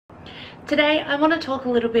Today I want to talk a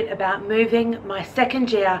little bit about moving my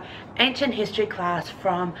second year ancient history class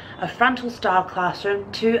from a frontal style classroom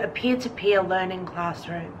to a peer-to-peer learning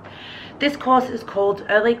classroom. This course is called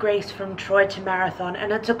Early Greece from Troy to Marathon,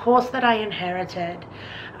 and it's a course that I inherited.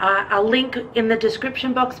 I'll link in the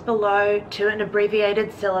description box below to an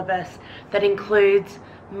abbreviated syllabus that includes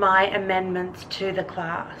my amendments to the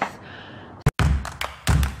class.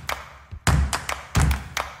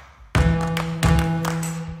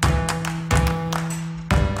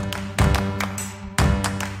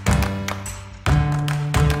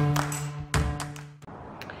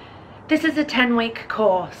 This is a 10-week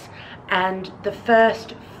course, and the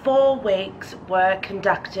first 4 weeks were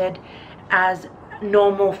conducted as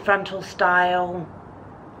normal frontal style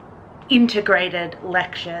integrated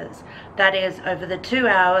lectures. That is, over the 2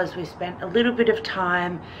 hours we spent a little bit of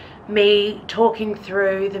time me talking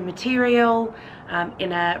through the material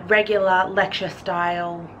in a regular lecture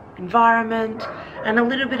style environment, and a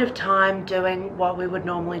little bit of time doing what we would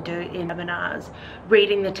normally do in webinars,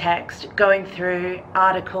 reading the text, going through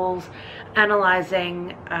articles,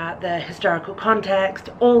 analysing the historical context,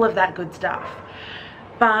 all of that good stuff.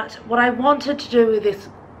 But what I wanted to do with this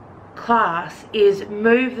class is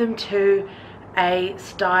move them to a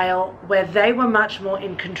style where they were much more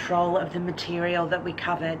in control of the material that we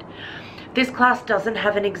covered. This class doesn't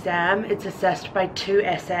have an exam, it's assessed by 2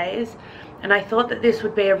 essays. And I thought that this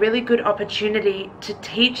would be a really good opportunity to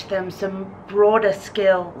teach them some broader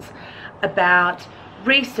skills about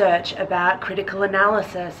research, about critical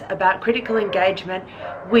analysis, about critical engagement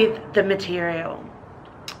with the material.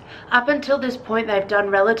 Up until this point, they've done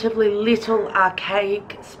relatively little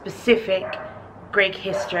archaic specific Greek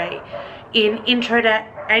history. In Intro to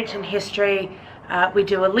Ancient History, we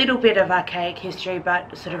do a little bit of archaic history,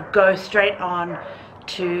 but sort of go straight on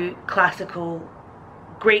to classical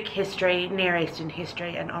Greek history, Near Eastern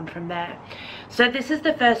history, and on from there. So this is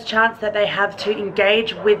the first chance that they have to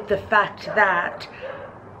engage with the fact that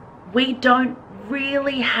we don't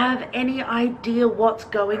really have any idea what's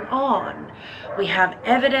going on. We have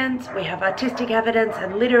evidence, we have artistic evidence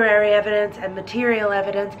and literary evidence and material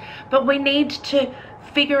evidence, but we need to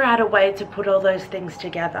figure out a way to put all those things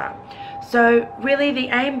together. So really the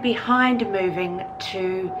aim behind moving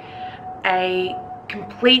to a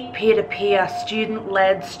complete peer-to-peer,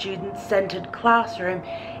 student-led, student-centered classroom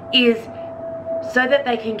is so that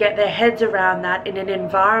they can get their heads around that in an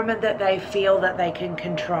environment that they feel that they can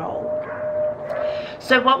control.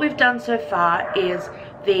 So what we've done so far is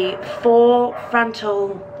the 4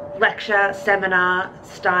 frontal lecture seminar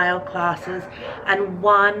style classes and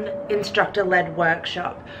 1 instructor-led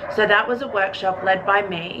workshop. So that was a workshop led by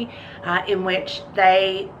me in which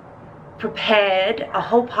they prepared a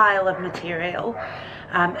whole pile of material,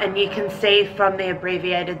 and you can see from the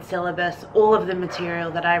abbreviated syllabus all of the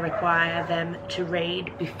material that I require them to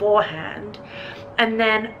read beforehand. And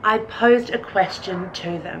then I posed a question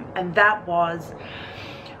to them, and that was,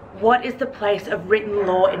 what is the place of written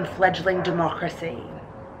law in fledgling democracy?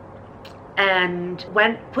 And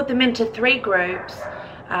put them into 3 groups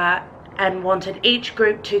and wanted each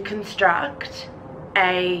group to construct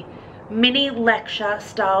a mini lecture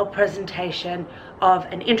style presentation of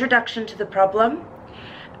an introduction to the problem,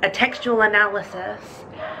 a textual analysis,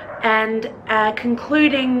 and a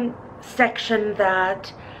concluding section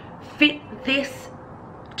that fit this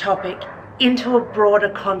topic into a broader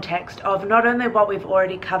context of not only what we've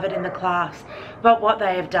already covered in the class, but what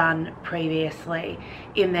they have done previously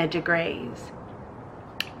in their degrees.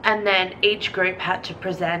 And then each group had to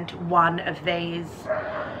present one of these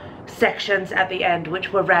sections at the end,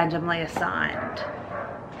 which were randomly assigned.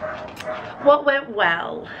 What went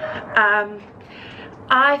well?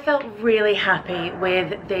 I felt really happy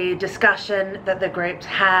with the discussion that the groups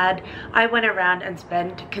had. I went around and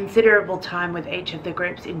spent considerable time with each of the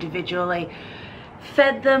groups individually,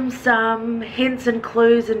 fed them some hints and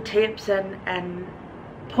clues and tips, and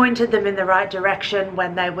pointed them in the right direction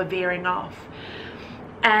when they were veering off.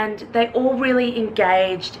 And they all really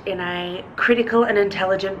engaged in a critical and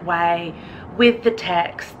intelligent way with the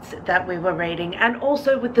texts that we were reading, and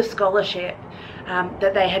also with the scholarship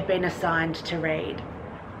that they had been assigned to read.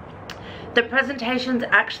 The presentations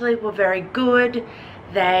actually were very good.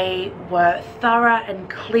 They were thorough and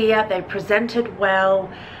clear. They presented well.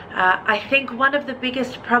 I think one of the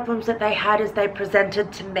biggest problems that they had is they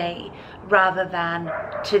presented to me rather than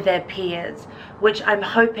to their peers, which I'm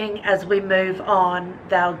hoping as we move on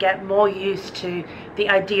they'll get more used to the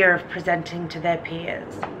idea of presenting to their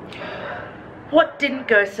peers. What didn't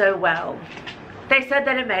go so well? They said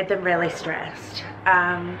that it made them really stressed.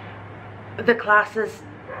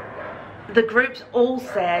 The groups all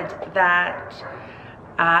said that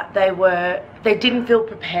they didn't feel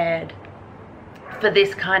prepared for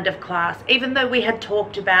this kind of class. Even though we had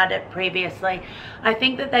talked about it previously, I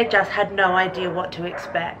think that they just had no idea what to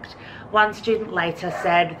expect. One student later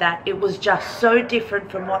said that it was just so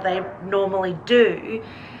different from what they normally do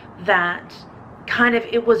that kind of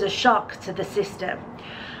it was a shock to the system.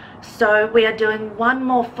 So we are doing one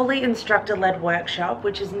more fully instructor-led workshop,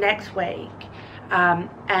 which is next week.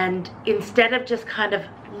 And instead of just kind of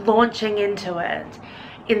launching into it,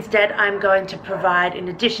 instead I'm going to provide, in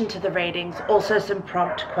addition to the readings, also some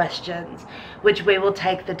prompt questions, which we will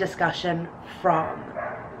take the discussion from,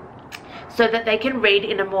 so that they can read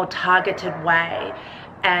in a more targeted way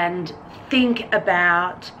and think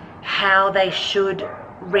about how they should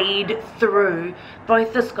read through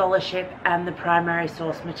both the scholarship and the primary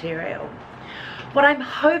source material. What I'm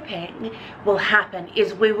hoping will happen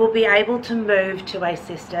is we will be able to move to a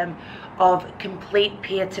system of complete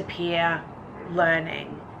peer-to-peer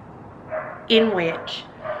learning, in which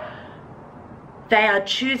they are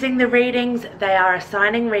choosing the readings, they are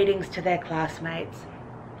assigning readings to their classmates,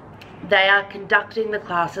 they are conducting the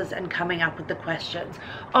classes and coming up with the questions,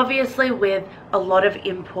 obviously with a lot of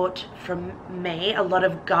input from me, a lot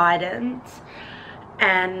of guidance.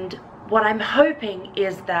 And what I'm hoping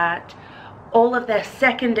is that all of their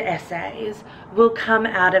second essays will come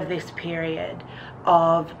out of this period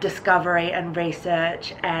of discovery and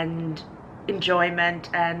research and enjoyment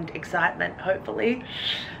and excitement, hopefully,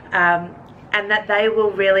 and that they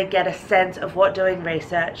will really get a sense of what doing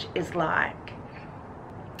research is like.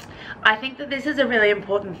 I think that this is a really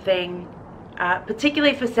important thing,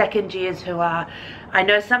 particularly for second years who are, I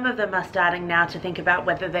know some of them are starting now to think about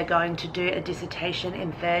whether they're going to do a dissertation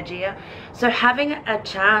in third year. So having a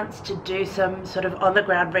chance to do some sort of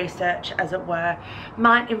on-the-ground research, as it were,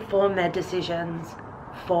 might inform their decisions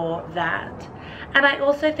for that. And I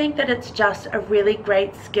also think that it's just a really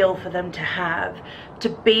great skill for them to have, to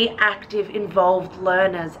be active, involved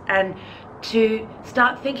learners, and to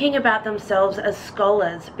start thinking about themselves as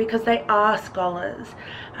scholars, because they are scholars.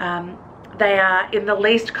 They are, in the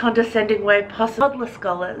least condescending way possible, toddler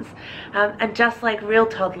scholars. And just like real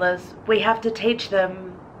toddlers, we have to teach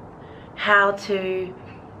them how to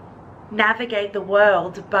navigate the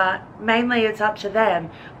world, but mainly it's up to them.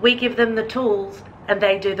 We give them the tools and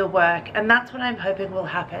they do the work, and that's what I'm hoping will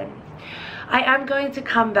happen. I am going to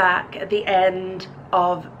come back at the end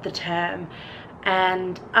of the term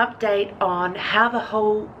and update on how the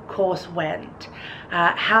whole course went,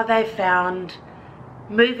 how they found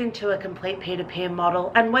moving to a complete peer-to-peer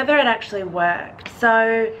model, and whether it actually worked.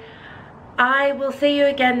 So I will see you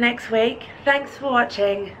again next week. Thanks for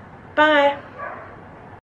watching. Bye.